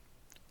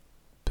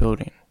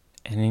building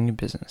an indie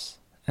business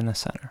in the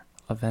center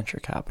of venture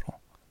capital.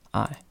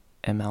 I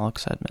am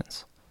Alex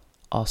Edmonds,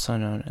 also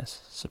known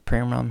as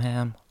Supreme Rum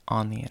Ham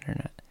on the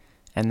internet,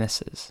 and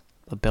this is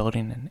the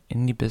Building an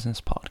Indie Business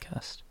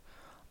podcast.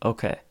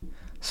 Okay,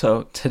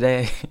 so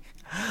today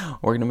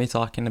we're going to be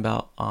talking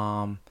about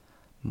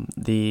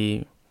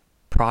the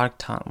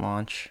product hunt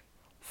launch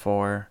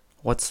for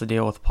What's the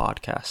Deal with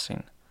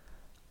Podcasting.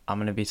 I'm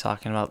going to be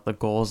talking about the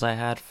goals I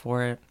had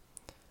for it,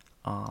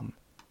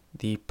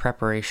 the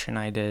preparation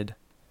I did,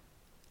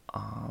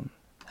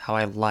 how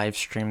I live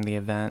streamed the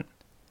event,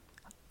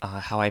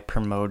 how I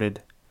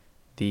promoted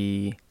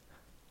the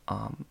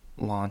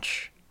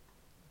launch,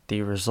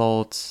 the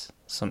results,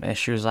 some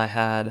issues I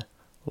had,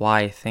 why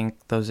I think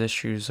those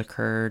issues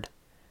occurred,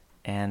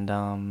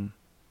 and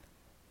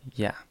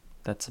yeah,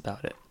 that's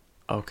about it.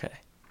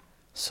 Okay,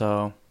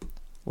 so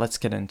let's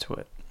get into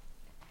it.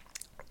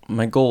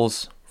 My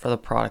goals for the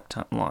product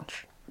hunt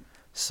launch.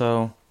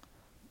 So,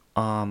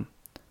 at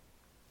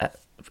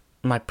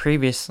my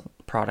previous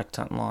product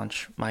hunt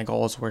launch, my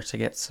goals were to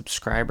get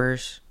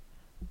subscribers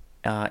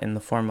in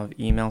the form of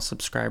email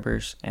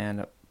subscribers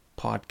and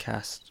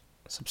podcast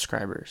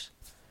subscribers.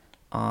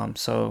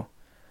 So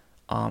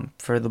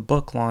for the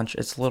book launch,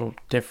 it's a little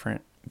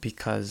different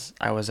because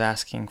I was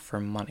asking for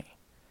money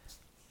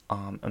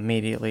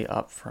immediately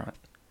up front.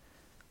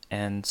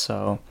 And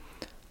so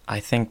I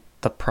think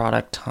the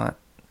product hunt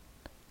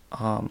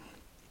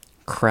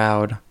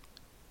crowd,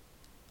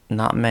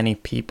 not many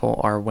people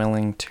are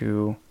willing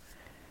to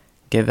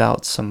give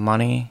out some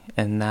money,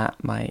 and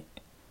that may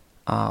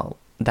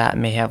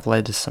have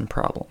led to some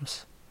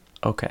problems.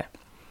 Okay,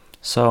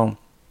 so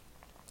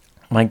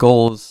my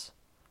goals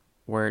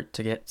were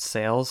to get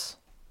sales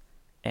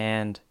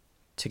and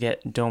to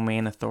get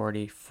domain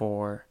authority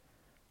for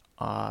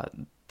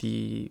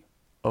the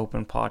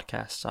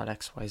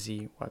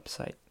openpodcast.xyz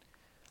website.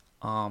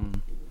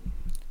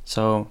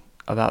 So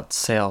about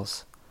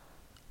sales,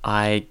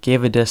 I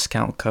gave a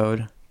discount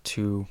code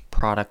to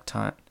Product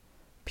Hunt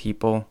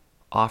people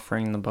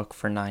offering the book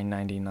for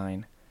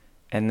 $9.99,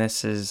 and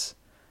this is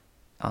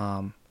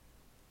a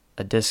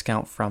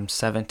discount from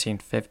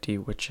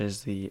 $17.50, which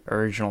is the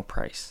original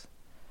price.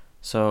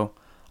 So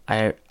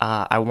I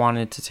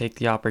wanted to take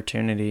the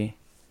opportunity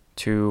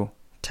to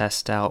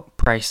test out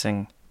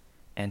pricing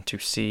and to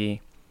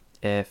see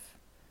if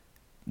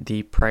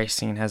the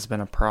pricing has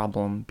been a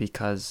problem,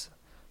 because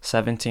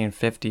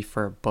 $17.50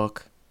 for a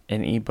book,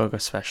 an ebook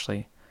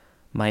especially,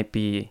 might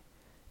be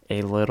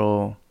a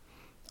little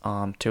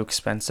too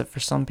expensive for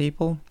some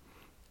people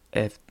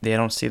if they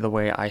don't see the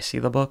way I see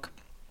the book.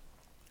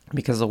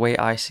 Because the way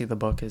I see the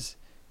book is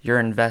you're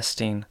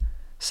investing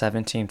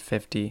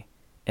 $17.50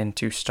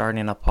 into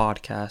starting a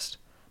podcast,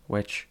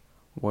 which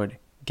would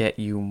get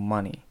you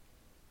money.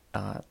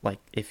 Like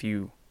if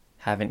you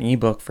have an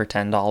ebook for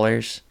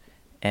 $10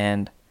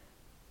 and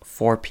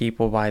 4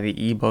 people buy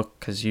the ebook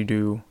because you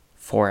do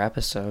 4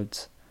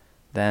 episodes,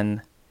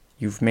 then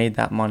you've made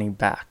that money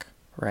back,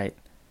 right?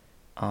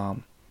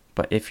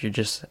 But if you're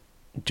just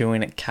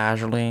doing it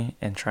casually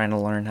and trying to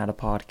learn how to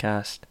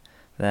podcast,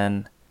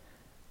 then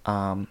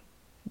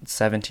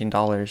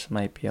 $17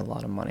 might be a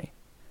lot of money.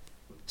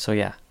 So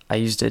yeah, I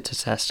used it to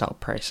test out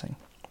pricing.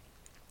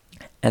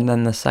 And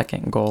then the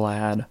second goal I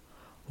had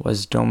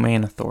was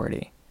domain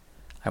authority.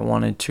 I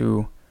wanted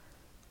to,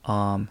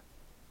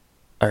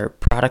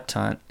 Product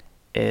Hunt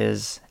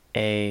is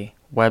a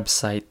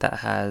website that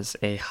has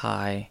a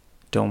high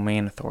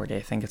domain authority.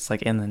 I think it's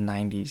like in the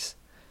 90s.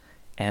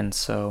 And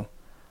so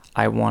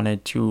I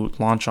wanted to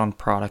launch on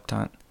Product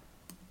Hunt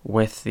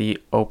with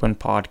the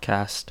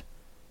openpodcast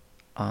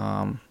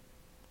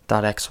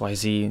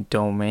 .xyz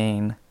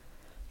domain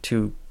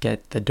to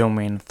get the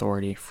domain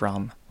authority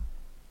from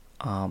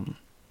from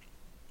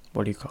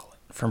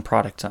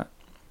Product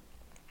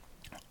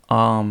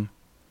Hunt.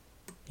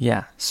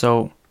 Yeah,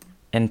 so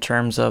in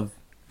terms of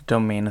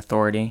domain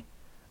authority,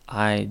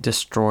 I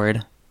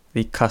destroyed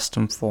the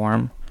custom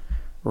form,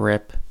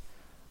 RIP.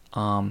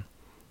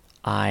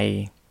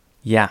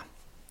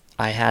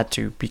 I had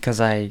to, because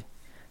I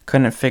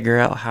couldn't figure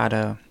out how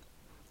to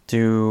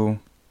do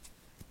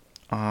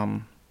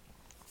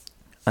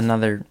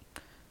another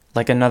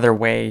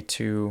way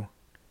to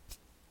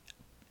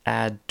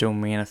add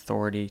domain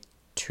authority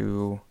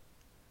to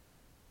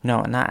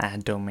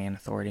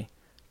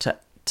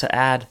to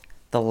add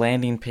the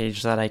landing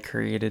page that I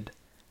created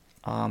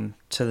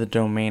to the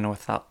domain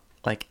without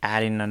like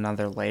adding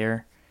another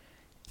layer.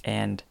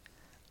 And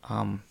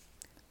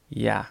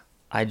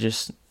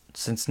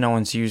since no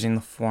one's using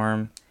the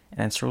form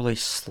and it's really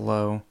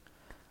slow,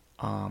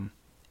 and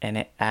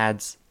it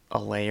adds a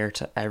layer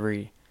to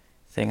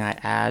everything I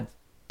add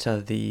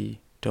to the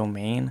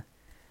domain,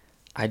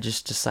 I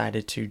just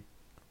decided to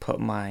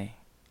put my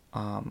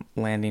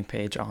landing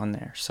page on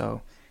there.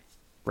 So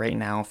right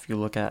now, if you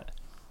look at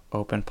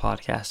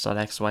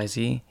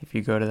openpodcast.xyz, if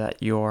you go to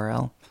that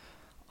URL,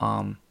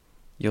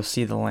 you'll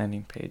see the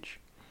landing page.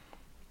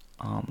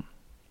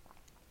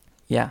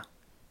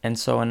 And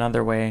so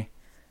another way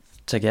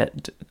to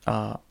get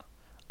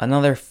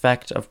another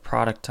effect of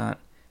Product Hunt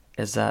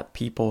is that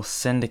people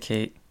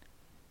syndicate,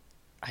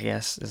 I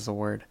guess is the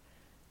word,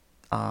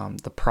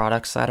 the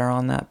products that are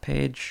on that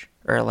page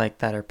or like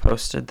that are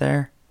posted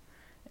there.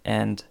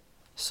 And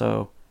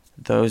so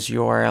those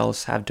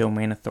URLs have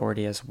domain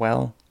authority as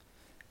well.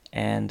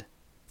 And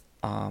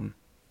the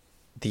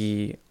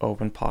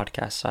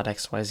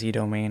openpodcast.xyz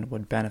domain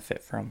would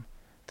benefit from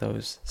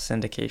those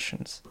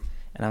syndications.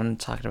 And I'm going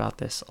to talk about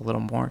this a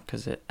little more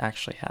because it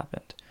actually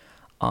happened.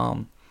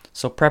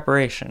 So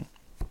preparation.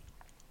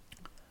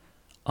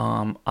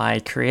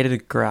 I created a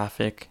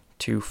graphic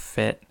to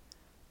fit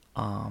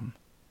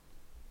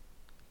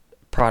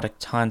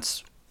Product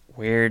Hunt's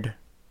weird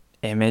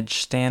image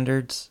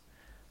standards,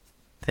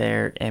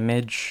 their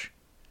image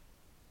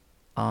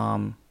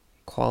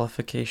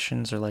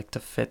qualifications, or like to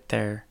fit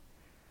their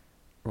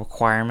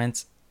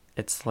requirements.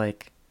 It's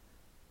like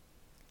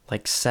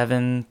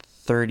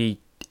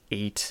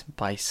 738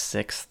 by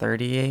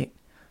 638.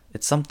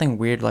 It's something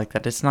weird like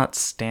that. It's not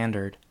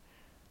standard.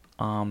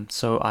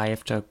 So I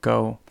have to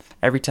go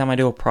every time I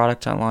do a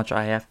Product Hunt launch.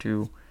 I have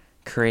to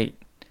create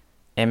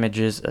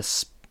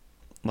images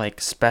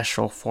like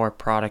special for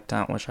Product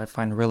Hunt, which I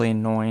find really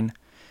annoying.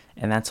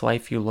 And that's why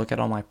if you look at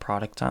all my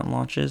Product Hunt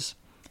launches,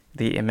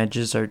 the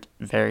images are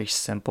very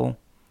simple.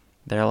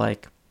 They're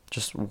like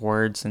just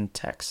words and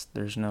text.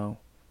 There's no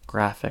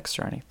graphics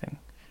or anything,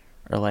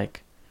 or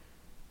like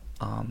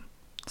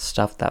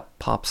stuff that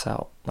pops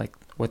out, like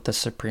with the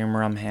Supreme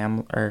Rum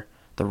Ham or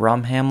the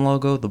Rum Ham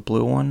logo, the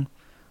blue one,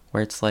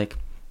 where it's like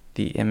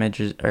the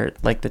images or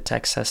like the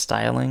text has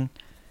styling.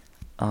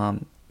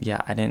 Yeah,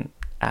 I didn't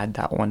add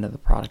that one to the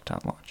Product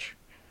Hunt launch.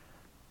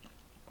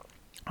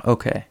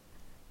 Okay.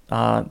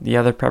 The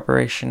other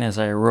preparation is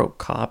I wrote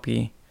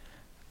copy,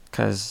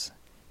 because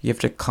you have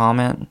to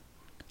comment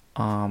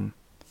on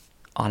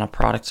a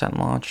Product Hunt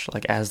launch,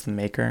 like as the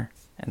maker,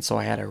 and so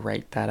I had to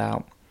write that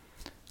out.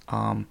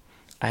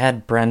 I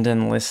had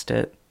Brendan list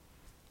it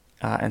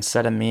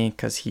instead of me,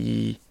 because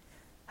he's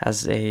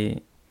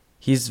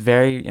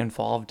very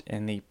involved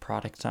in the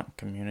Product Hunt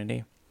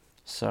community,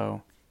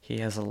 so he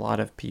has a lot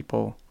of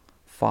people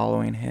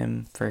following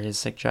him for his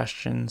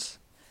suggestions,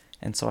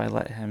 and so I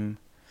let him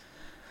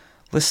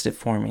list it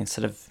for me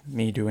instead of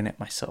me doing it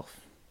myself.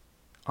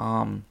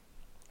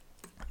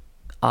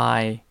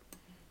 I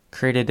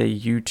created a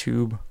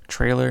YouTube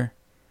trailer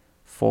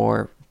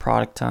for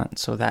Product Hunt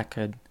so that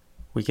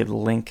we could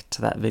link to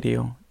that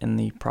video in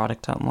the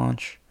Product Hunt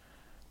launch.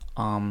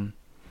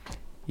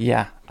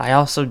 Yeah, I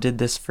also did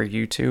this for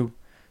YouTube,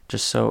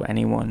 just so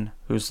anyone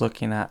who's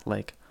looking at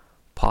like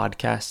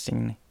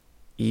podcasting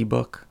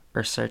ebook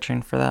or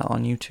searching for that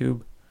on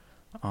YouTube,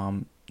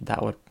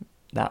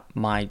 that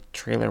my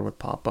trailer would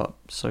pop up.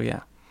 So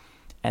yeah.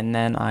 And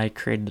then I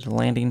created a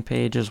landing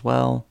page as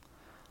well.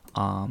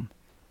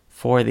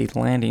 For the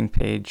landing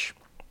page,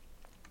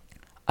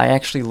 I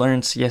actually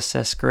learned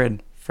CSS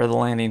Grid for the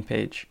landing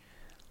page.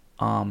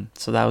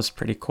 So that was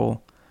pretty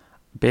cool.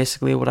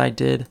 Basically what I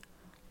did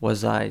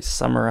was I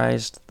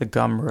summarized the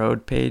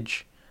Gumroad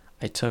page.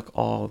 I took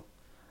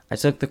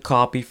the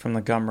copy from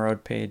the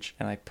Gumroad page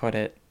and I put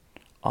it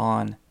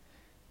on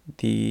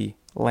the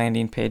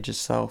landing page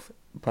itself,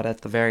 but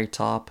at the very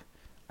top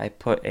I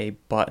put a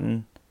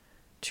button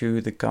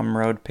to the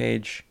Gumroad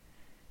page.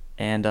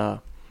 And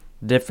the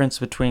difference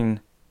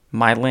between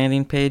my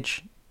landing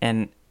page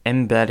and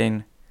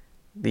embedding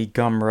the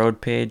Gumroad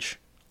page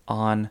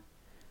on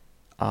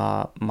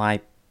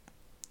the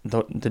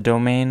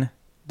domain,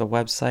 the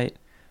website,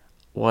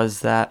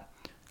 was that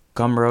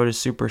Gumroad is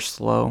super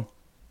slow,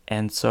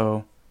 and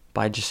so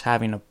by just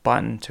having a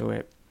button to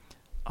it,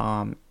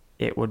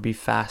 it would be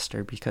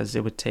faster because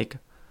it would take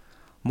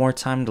more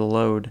time to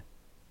load.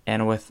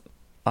 And with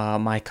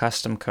my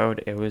custom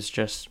code, it was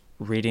just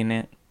reading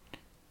it.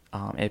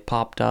 It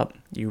popped up,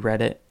 you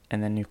read it,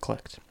 and then you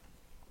clicked,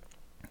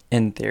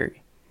 in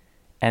theory.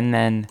 And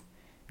then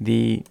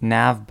the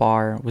nav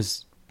bar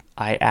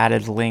I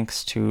added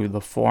links to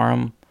the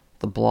forum,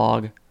 the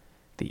blog,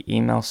 the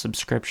email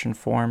subscription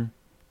form,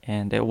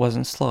 and it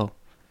wasn't slow.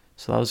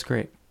 So that was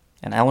great.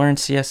 And I learned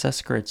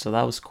CSS Grid, so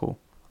that was cool.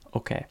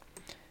 Okay.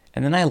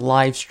 And then I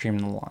live streamed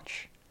the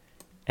launch.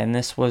 And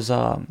this was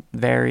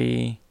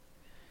very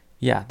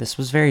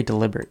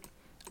deliberate.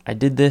 I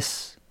did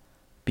this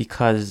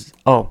because,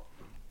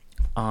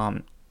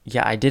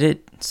 I did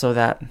it so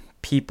that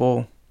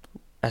people,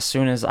 as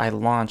soon as I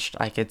launched,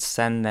 I could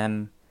send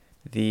them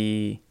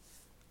the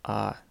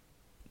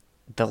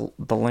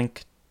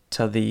link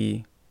to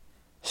the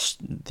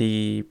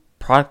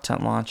Product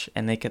Hunt launch,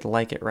 and they could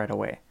like it right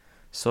away.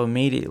 So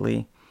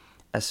immediately,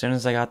 as soon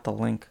as I got the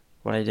link,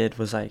 what I did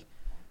was I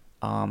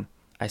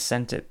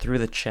sent it through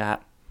the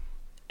chat,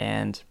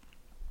 and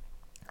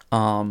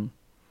I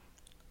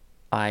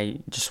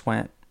just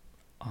went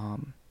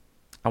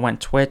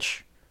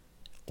Twitch,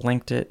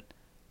 linked it,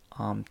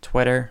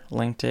 Twitter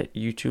linked it,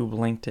 YouTube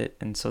linked it,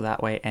 and so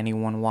that way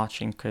anyone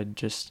watching could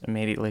just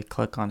immediately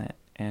click on it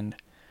and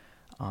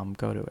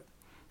go to it.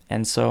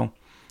 And so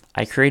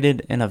I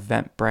created an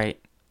Eventbrite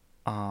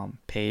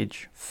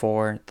page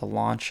for the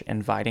launch,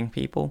 inviting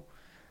people.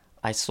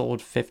 I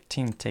sold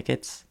 15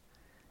 tickets,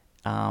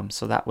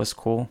 So that was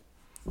cool.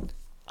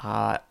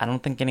 I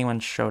don't think anyone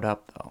showed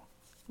up though,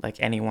 like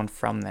anyone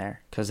from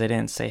there, because they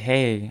didn't say,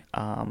 "Hey,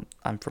 I'm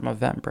from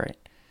Eventbrite,"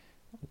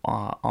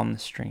 on the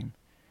stream.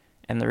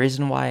 And the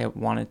reason why I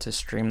wanted to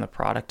stream the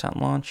product hunt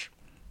launch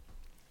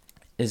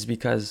is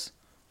because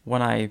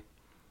when I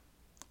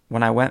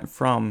went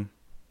from,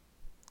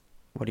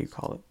 what do you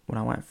call it? When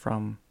I went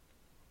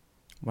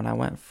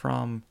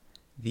from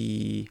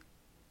the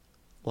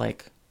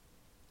like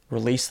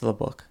release of the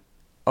book.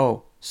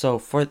 Oh, so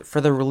for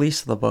the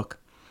release of the book,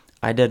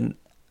 I did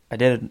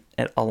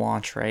a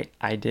launch, right?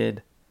 I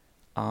did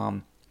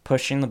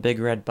pushing the big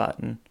red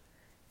button,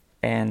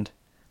 and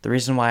the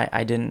reason why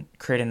I didn't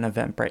create an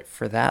Eventbrite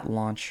for that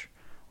launch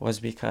was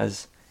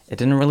because it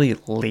didn't really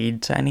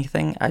lead to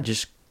anything. I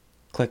just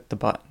clicked the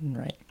button,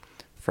 right,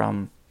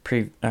 from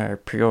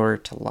pre-order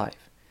to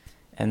live.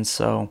 And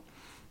so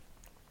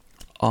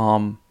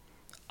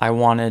I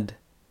wanted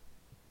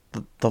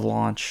the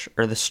launch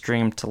or the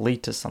stream to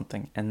lead to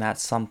something, and that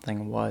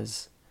something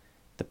was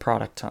the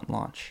product hunt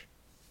launch,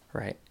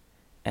 right?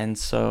 And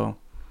so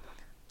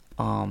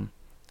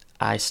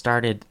I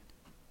started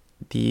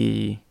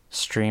the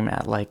stream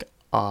at like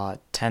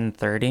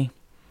 10:30,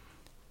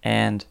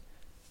 and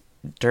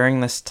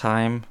during this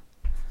time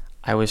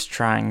I was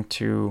trying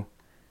to,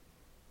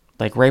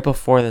 like, right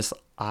before this,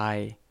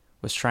 I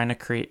was trying to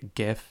create a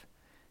GIF,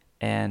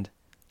 and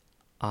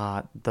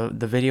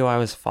the video I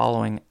was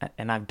following,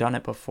 and I've done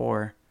it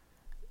before,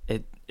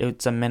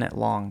 it's a minute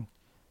long.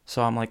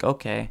 So I'm like,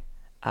 okay,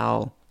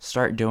 I'll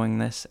start doing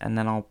this and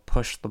then I'll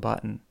push the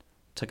button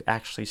to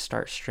actually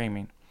start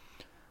streaming.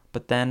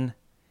 But then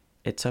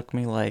it took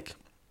me like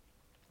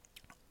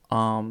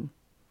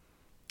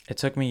it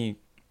took me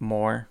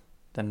more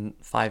than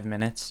 5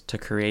 minutes to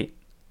create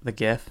the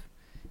GIF,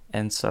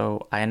 and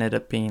so I ended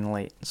up being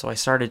late. So I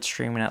started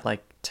streaming at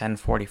like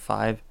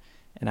 10:45,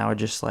 and I would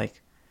just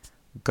like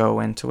go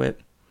into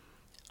it.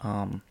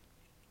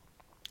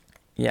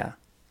 Yeah,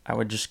 I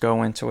would just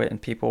go into it,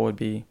 and people would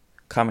be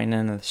coming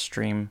into the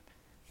stream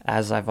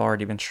as I've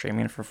already been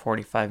streaming for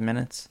 45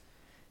 minutes.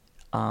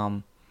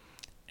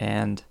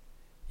 And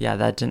yeah,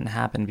 that didn't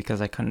happen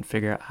because I couldn't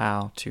figure out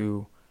how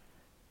to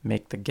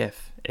make the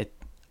GIF.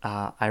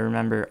 I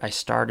remember I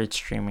started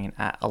streaming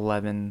at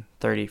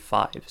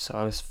 11:35, so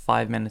I was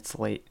 5 minutes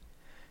late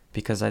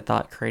because I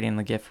thought creating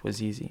the GIF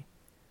was easy.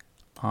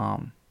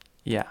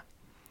 Yeah.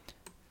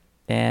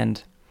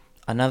 And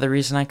another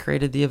reason I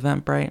created the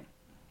Eventbrite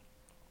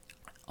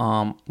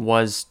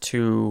was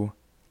to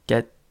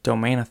get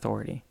domain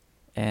authority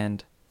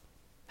and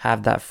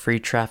have that free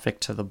traffic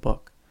to the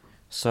book.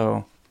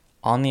 So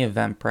on the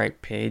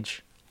Eventbrite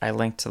page, I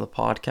link to the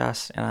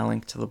podcast and I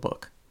link to the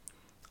book.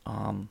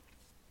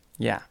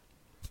 Yeah.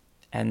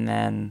 And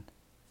then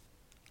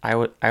I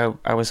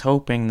was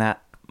hoping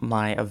that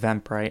my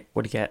Eventbrite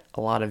would get a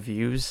lot of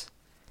views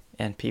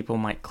and people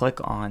might click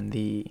on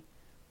the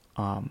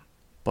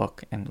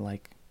book and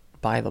like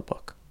buy the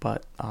book,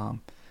 but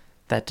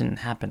that didn't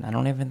happen. I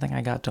don't even think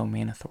I got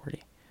domain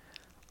authority.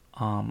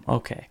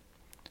 Okay.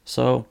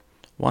 So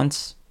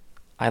once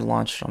I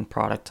launched on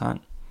Product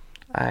Hunt,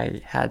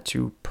 I had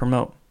to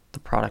promote the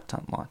Product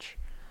Hunt launch.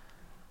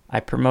 I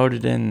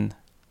promoted in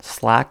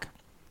Slack,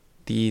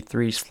 the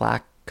 3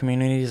 Slack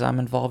communities I'm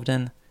involved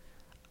in.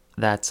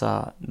 That's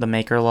the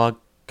MakerLog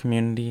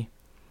community,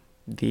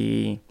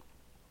 the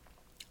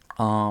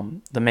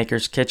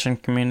Maker's Kitchen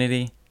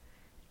community,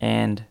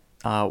 and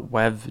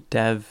Web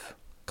Dev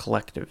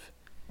Collective.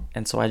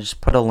 And so I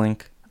just put a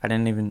link. I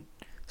didn't even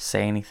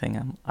say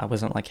anything. I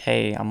wasn't like,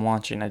 hey, I'm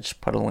launching. I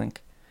just put a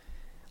link.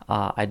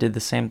 I did the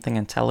same thing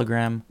in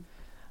Telegram,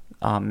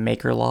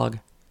 MakerLog,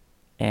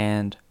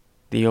 and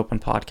the Open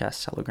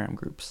Podcast Telegram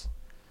groups.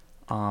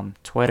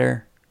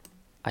 Twitter,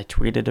 I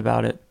tweeted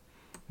about it.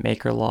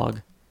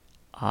 MakerLog,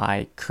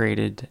 I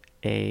created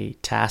a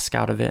task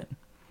out of it.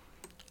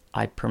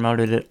 I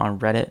promoted it on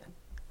Reddit,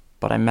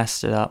 but I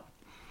messed it up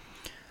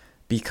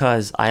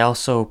because I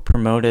also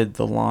promoted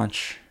the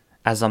launch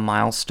as a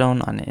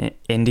milestone on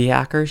Indie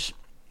Hackers.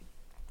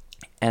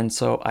 And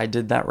so I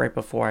did that right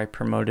before I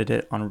promoted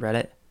it on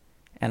Reddit,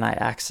 and I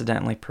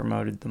accidentally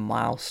promoted the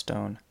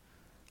milestone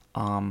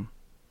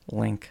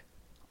link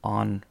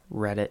on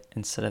Reddit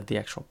instead of the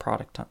actual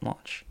Product Hunt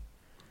launch.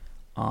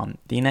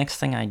 The next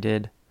thing I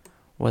did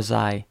was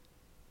I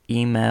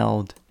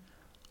emailed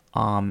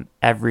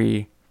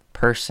every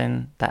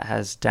person that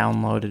has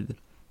downloaded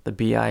the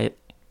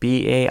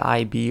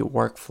BAIB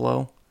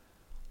workflow,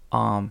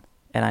 and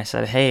I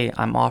said, hey,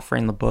 I'm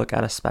offering the book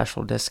at a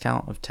special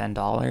discount of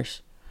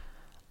 $10,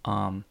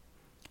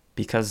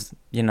 because,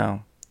 you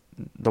know,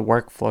 the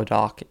workflow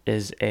doc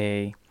is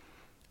a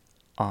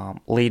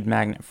lead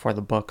magnet for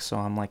the book. So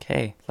I'm like,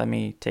 hey, let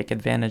me take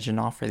advantage and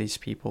offer these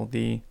people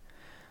the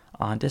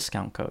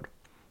discount code.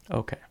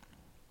 Okay.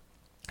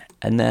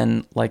 And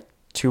then like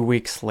 2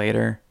 weeks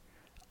later,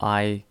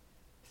 like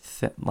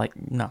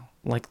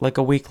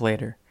a week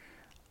later,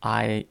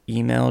 I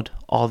emailed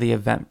all the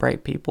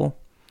Eventbrite people,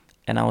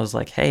 and I was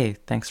like, hey,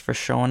 thanks for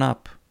showing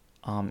up.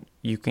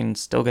 You can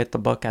still get the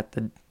book at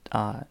the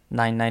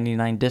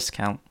 $9.99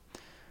 discount.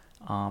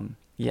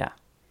 Yeah.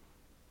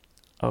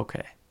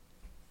 Okay.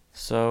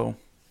 So,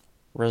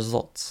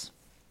 results.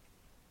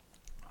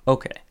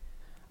 Okay.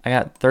 I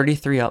got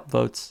 33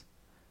 upvotes,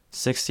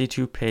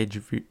 62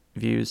 page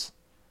views,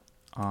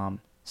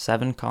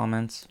 7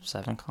 comments.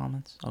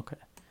 Okay.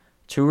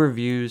 2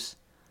 reviews.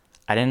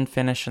 I didn't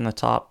finish in the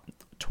top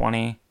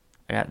 20.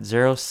 I got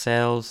 0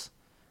 sales,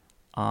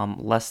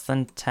 less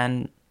than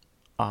 10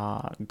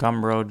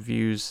 Gumroad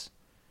views.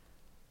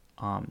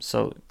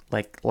 So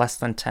like less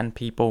than 10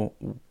 people.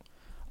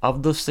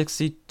 Of those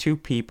 62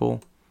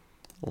 people,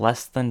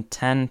 less than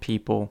 10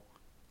 people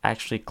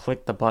actually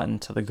clicked the button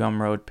to the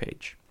Gumroad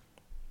page.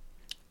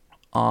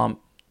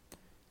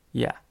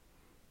 Yeah.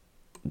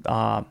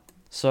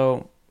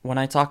 So when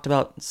I talked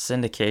about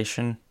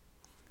syndication,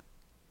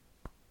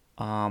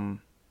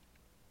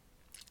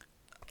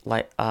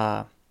 what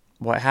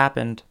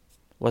happened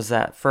was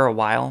that for a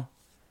while,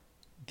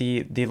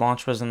 the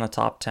launch was in the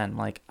top 10.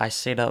 Like I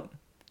stayed up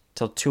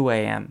till 2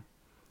 a.m.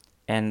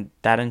 and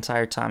that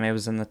entire time it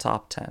was in the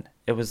top 10.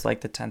 It was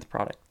like the 10th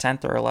product,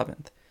 10th or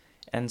 11th.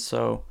 And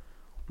so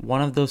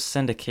one of those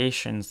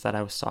syndications that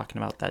I was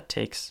talking about that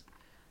takes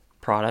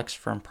products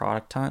from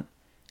Product Hunt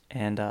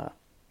and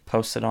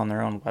posts it on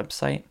their own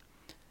website,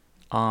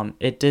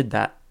 it did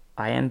that.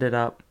 I ended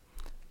up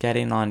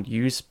getting on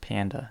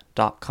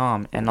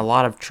usepanda.com and a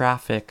lot of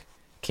traffic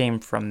came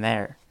from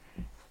there.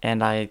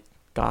 And I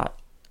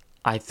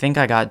think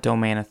I got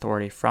domain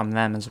authority from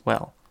them as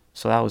well.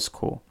 So that was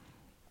cool.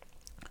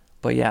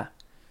 But yeah,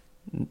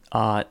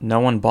 no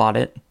one bought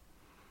it.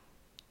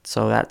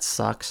 So that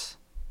sucks.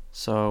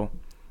 So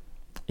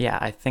yeah,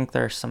 I think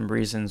there are some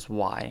reasons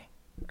why.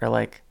 Or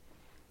like,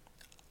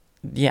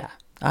 yeah,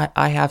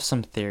 I have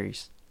some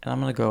theories and I'm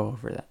going to go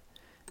over that.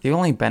 The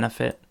only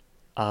benefit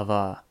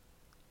of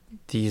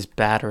these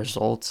bad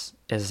results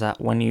is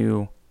that when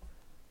you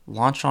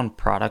launch on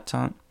Product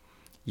Hunt,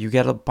 you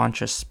get a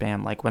bunch of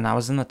spam. Like when I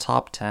was in the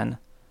top 10,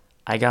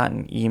 I got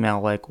an email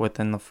like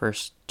within the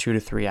first 2 to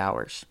 3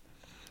 hours.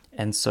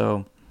 And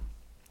so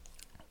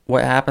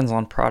what happens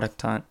on Product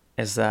Hunt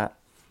is that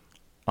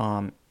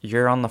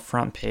you're on the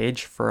front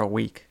page for a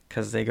week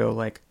because they go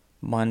like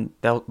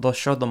they'll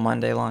show the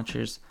Monday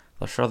launches,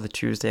 they'll show the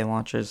Tuesday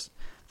launches,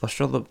 they'll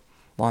show the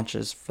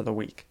launches for the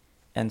week.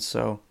 And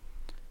so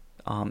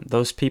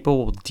those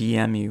people will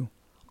DM you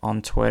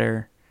on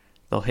Twitter,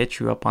 they'll hit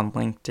you up on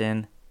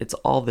LinkedIn. It's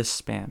all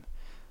this spam.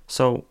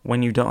 So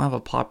when you don't have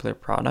a popular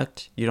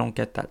product, you don't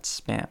get that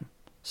spam.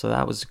 So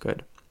that was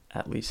good,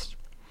 at least.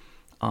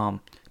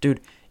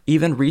 Dude,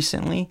 even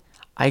recently,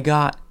 I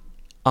got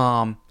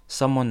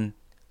someone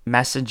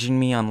messaging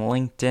me on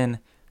LinkedIn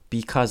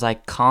because I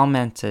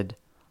commented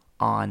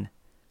on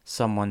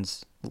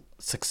someone's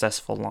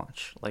successful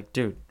launch. Like,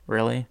 dude,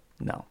 really?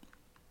 No.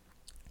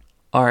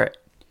 All right.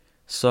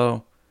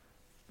 So,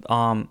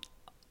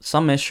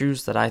 some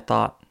issues that I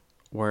thought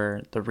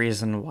were the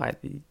reason why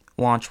the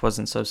launch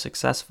wasn't so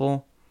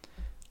successful.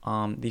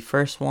 The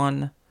first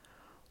one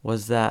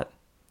was that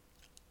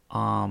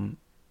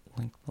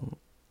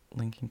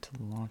linking to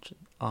the launch.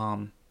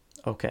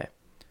 Okay.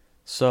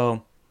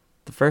 So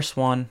the first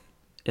one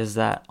is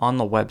that on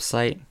the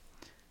website,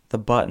 the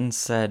button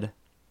said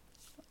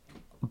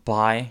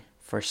buy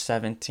for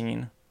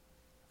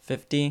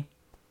 $17.50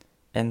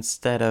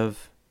 instead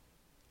of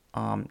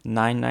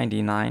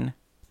 $9.99.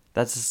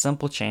 That's a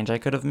simple change I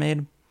could have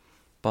made,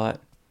 but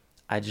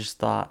I just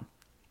thought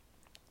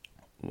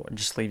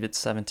just leave it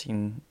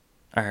 17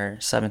 or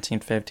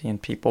 $17.50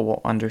 and people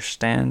will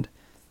understand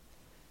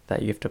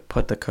that you have to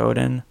put the code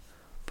in.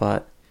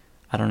 But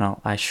I don't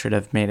know, I should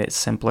have made it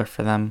simpler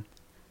for them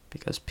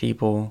because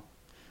people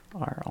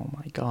are, oh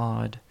my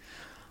god.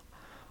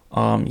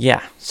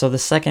 Yeah, so the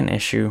second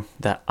issue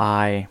that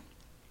I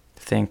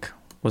think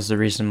was the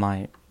reason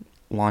my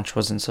launch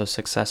wasn't so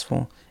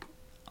successful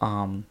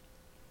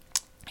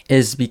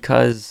is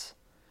because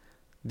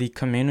the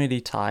community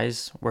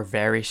ties were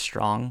very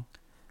strong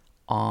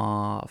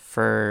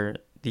for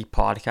the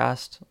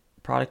podcast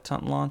Product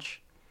Hunt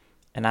launch,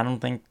 and I don't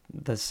think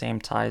the same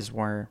ties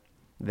were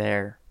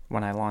there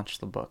when I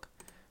launched the book.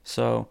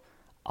 So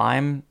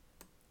I'm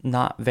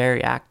not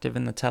very active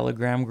in the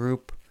Telegram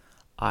group.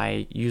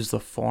 I use the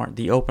forum,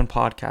 the Open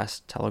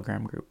Podcast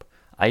Telegram group.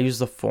 I use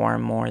the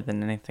forum more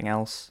than anything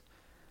else.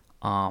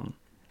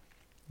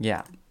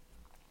 Yeah.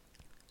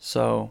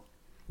 So,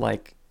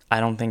 like, I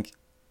think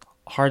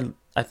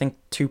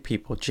 2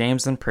 people,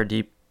 James and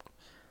Pradeep,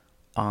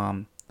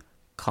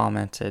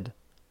 commented,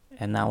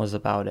 and that was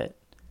about it.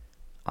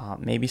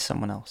 Maybe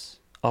someone else.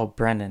 Oh,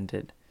 Brendan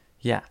did.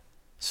 Yeah.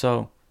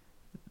 So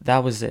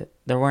that was it.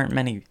 There weren't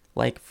many.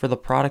 Like for the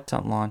Product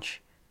Hunt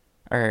launch,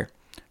 or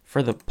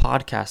for the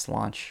podcast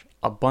launch,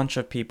 a bunch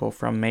of people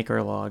from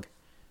MakerLog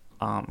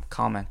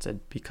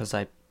commented because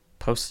I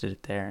posted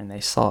it there and they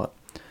saw it.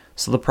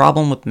 So the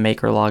problem with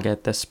MakerLog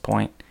at this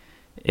point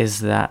is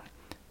that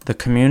the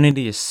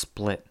community is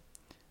split.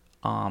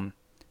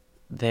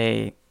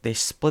 They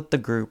split the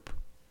group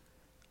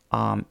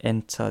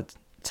into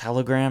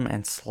Telegram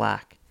and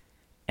Slack,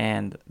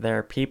 and there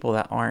are people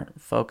that aren't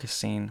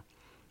focusing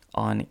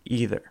on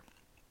either.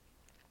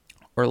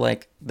 or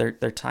like their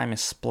time is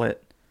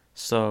split.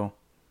 So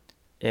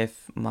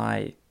if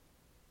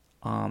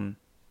um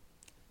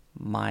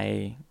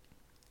my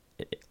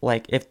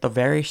like if the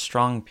very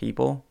strong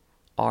people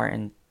are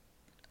in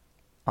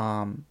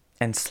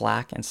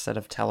Slack instead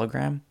of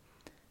Telegram,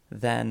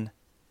 then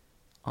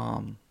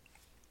um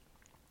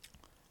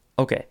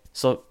okay,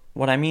 so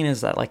what I mean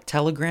is that like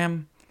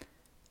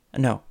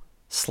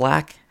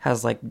Slack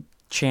has like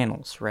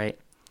channels, right?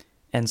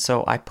 And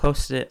so I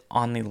posted it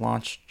on the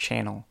launch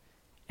channel,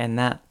 and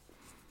that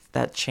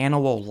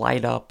channel will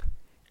light up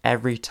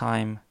every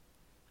time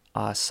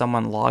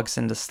someone logs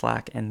into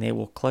Slack, and they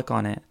will click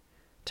on it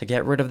to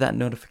get rid of that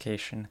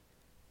notification,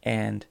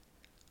 and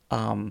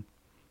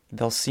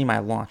they'll see my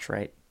launch,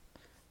 right?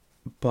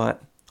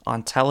 But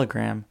on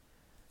Telegram,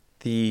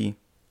 the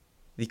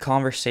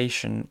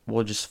conversation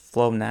will just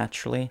flow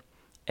naturally,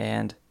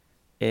 and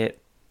it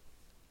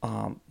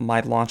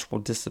my launch will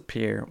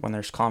disappear when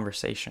there's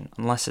conversation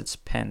unless it's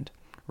pinned,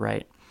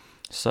 right?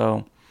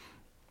 So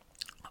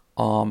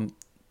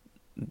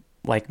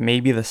like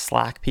maybe the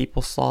Slack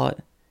people saw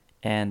it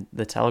and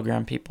the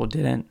Telegram people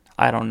didn't.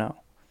 I don't know.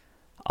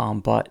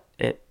 But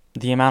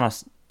the amount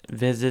of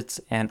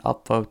visits and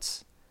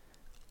upvotes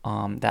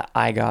that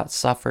I got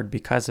suffered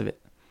because of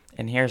it.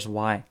 And here's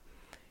why.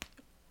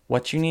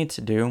 What you need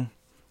to do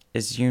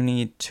is you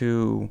need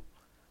to,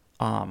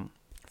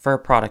 for a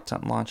product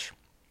launch,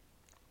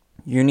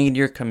 you need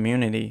your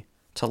community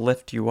to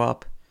lift you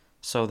up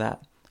so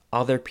that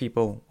other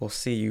people will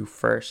see you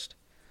first.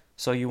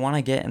 So you want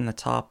to get in the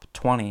top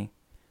 20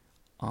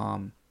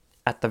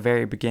 at the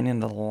very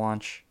beginning of the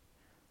launch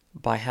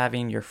by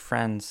having your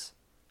friends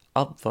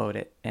upvote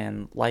it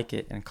and like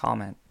it and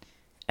comment.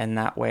 And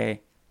that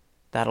way,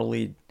 that'll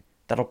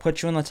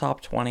put you in the top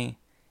 20,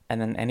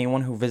 and then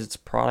anyone who visits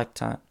Product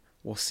Hunt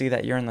will see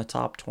that you're in the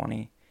top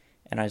 20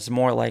 and is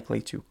more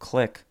likely to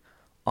click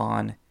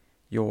on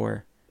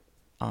your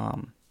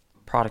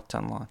Product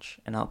Hunt launch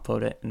and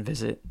upvote it and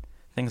visit,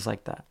 things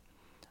like that.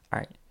 All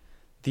right.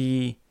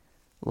 The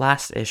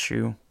last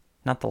issue,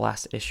 not the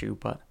last issue,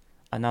 but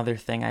another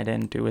thing I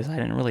didn't do is I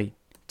didn't really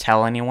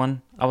tell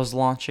anyone I was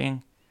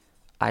launching.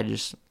 I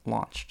just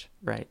launched,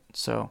 right?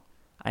 So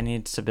I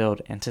needed to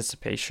build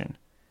anticipation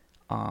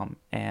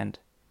and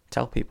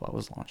tell people I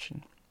was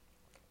launching.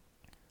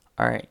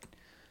 All right.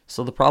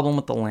 So the problem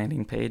with the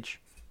landing page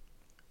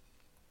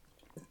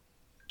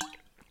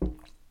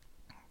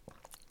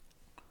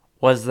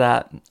was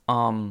that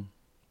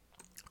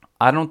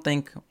I don't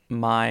think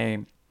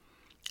my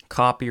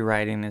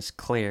copywriting is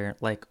clear.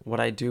 Like what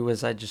I do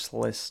is I just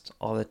list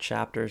all the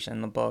chapters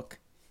in the book,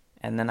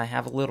 and then I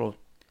have a little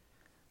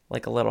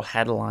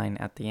headline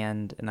at the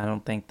end, and I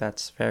don't think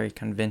that's very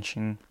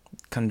convincing.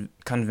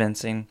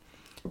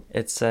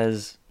 It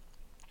says,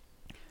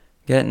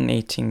 "Get an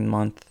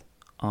 18-month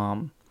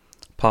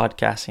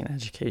podcasting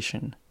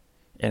education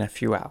in a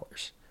few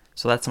hours."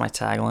 So that's my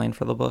tagline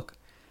for the book,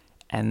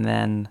 and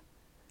then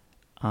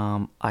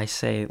I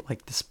say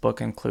like this book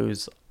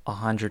includes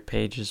 100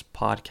 pages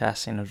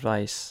podcasting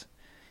advice.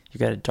 You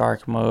get a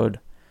dark mode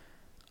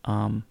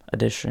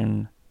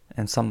edition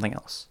and something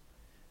else.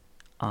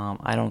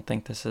 I don't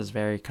think this is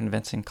very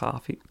convincing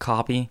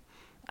copy.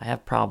 I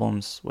have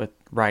problems with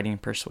writing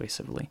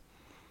persuasively.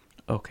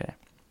 Okay.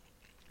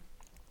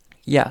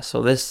 Yeah,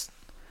 so this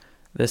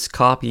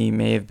copy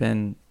may have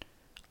been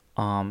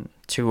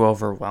too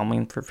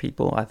overwhelming for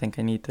people. I think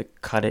I need to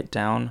cut it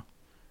down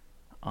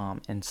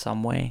in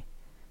some way.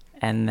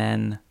 And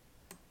then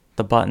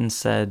the button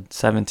said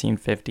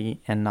 $17.50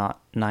 and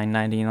not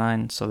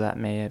 $9.99, so that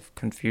may have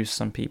confused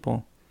some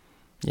people.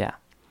 Yeah.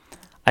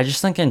 I just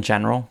think in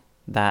general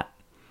that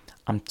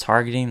I'm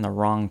targeting the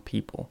wrong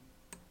people.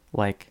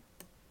 Like,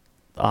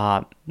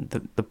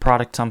 the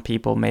Product Hunt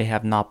people may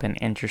have not been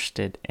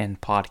interested in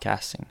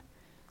podcasting.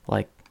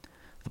 Like,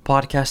 the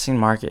podcasting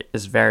market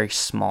is very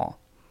small,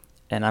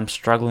 and I'm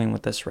struggling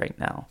with this right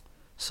now.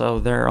 So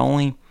there are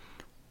only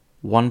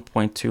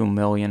 1.2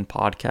 million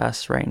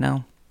podcasts right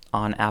now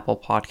on Apple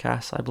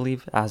Podcasts, I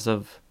believe, as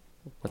of,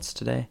 what's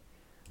today?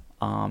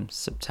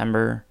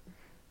 September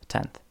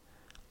 10th,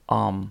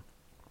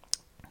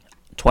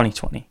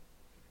 2020.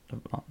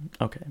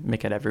 Okay,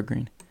 make it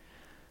evergreen.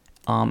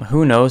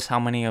 Who knows how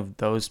many of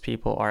those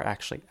people are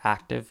actually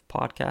active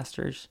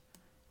podcasters?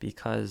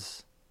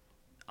 Because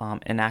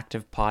an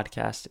active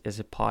podcast is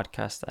a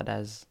podcast that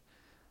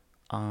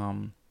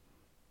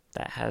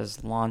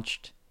has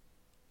launched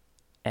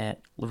and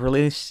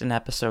released an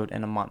episode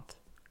in a month,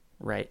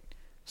 right?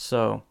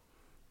 So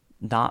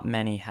not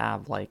many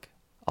have, like,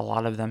 a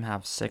lot of them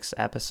have 6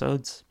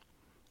 episodes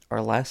or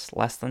less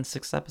than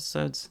 6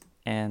 episodes,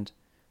 and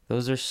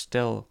those are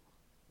still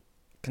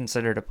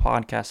considered a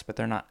podcast, but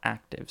they're not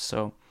active.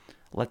 So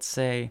let's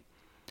say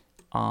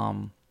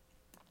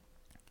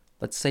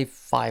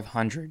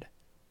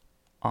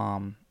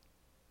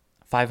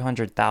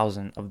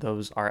 500,000 of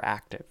those are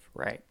active,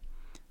 right?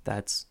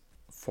 That's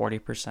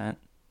 40%.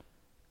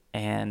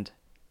 And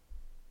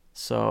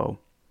so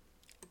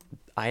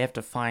I have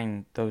to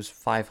find those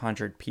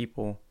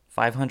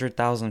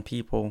 500,000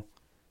 people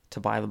to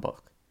buy the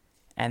book.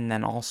 And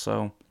then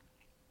also,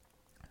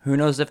 who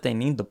knows if they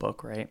need the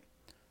book, right?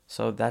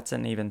 So that's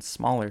an even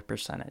smaller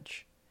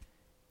percentage.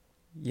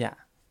 Yeah.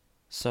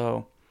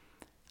 So,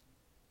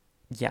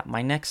 yeah,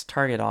 my next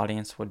target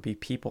audience would be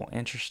people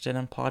interested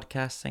in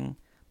podcasting.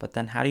 But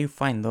then how do you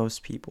find those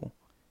people?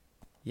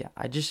 Yeah,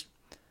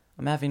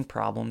 I'm having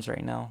problems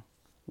right now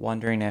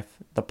wondering if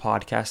the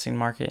podcasting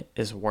market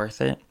is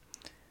worth it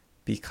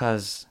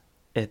because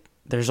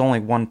there's only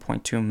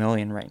 1.2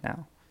 million right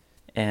now.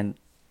 And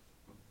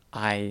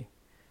I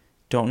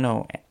don't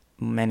know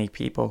many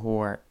people who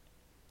are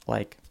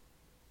like,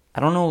 I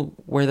don't know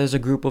where there's a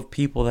group of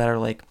people that are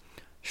like,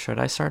 should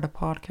I start a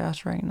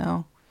podcast right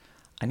now?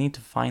 I need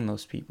to find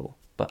those people,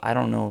 but I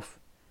don't know if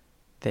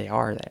they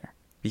are there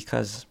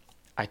because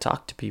I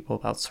talk to people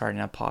about starting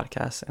a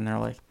podcast and they're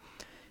like,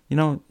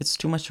 it's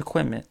too much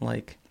equipment.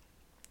 Like,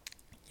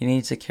 you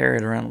need to carry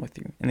it around with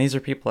you. And these are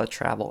people that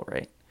travel,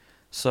 right?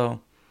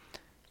 So,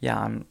 yeah,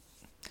 I'm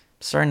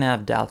starting to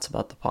have doubts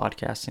about the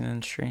podcasting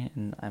industry,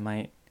 and I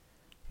might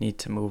need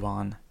to move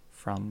on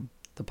from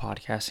the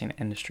podcasting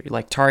industry,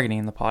 like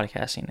targeting the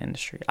podcasting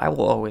industry. I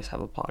will always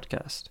have a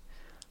podcast.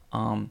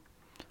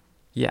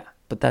 Yeah,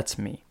 but that's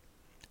me.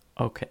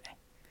 Okay.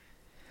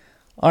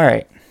 All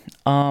right.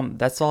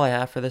 That's all I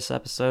have for this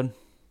episode.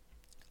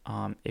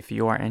 If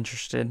you are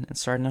interested in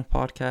starting a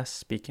podcast,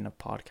 speaking of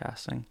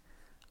podcasting,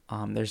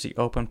 there's the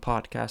Open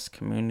Podcast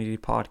Community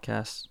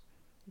Podcast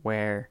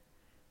where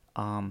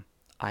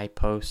I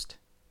post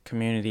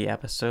community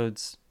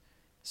episodes.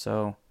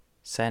 So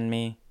send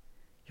me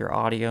your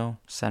audio,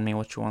 send me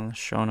what you want in the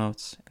show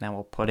notes, and I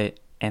will put it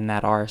in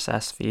that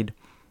RSS feed.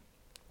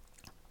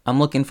 I'm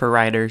looking for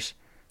writers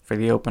for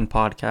the Open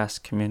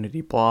Podcast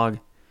Community blog.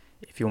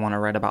 If you want to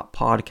write about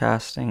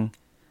podcasting,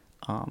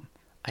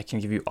 I can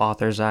give you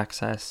authors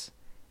access,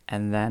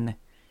 and then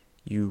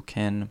you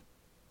can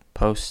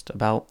post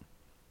about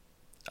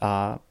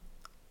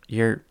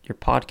your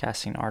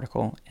podcasting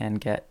article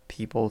and get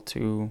people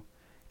to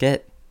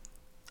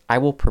I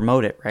will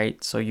promote it,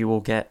 right? So you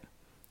will get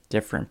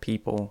different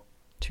people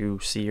to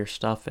see your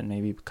stuff and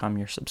maybe become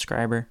your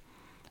subscriber.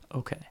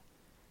 Okay.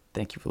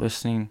 Thank you for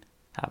listening.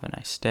 Have a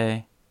nice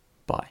day.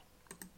 Bye.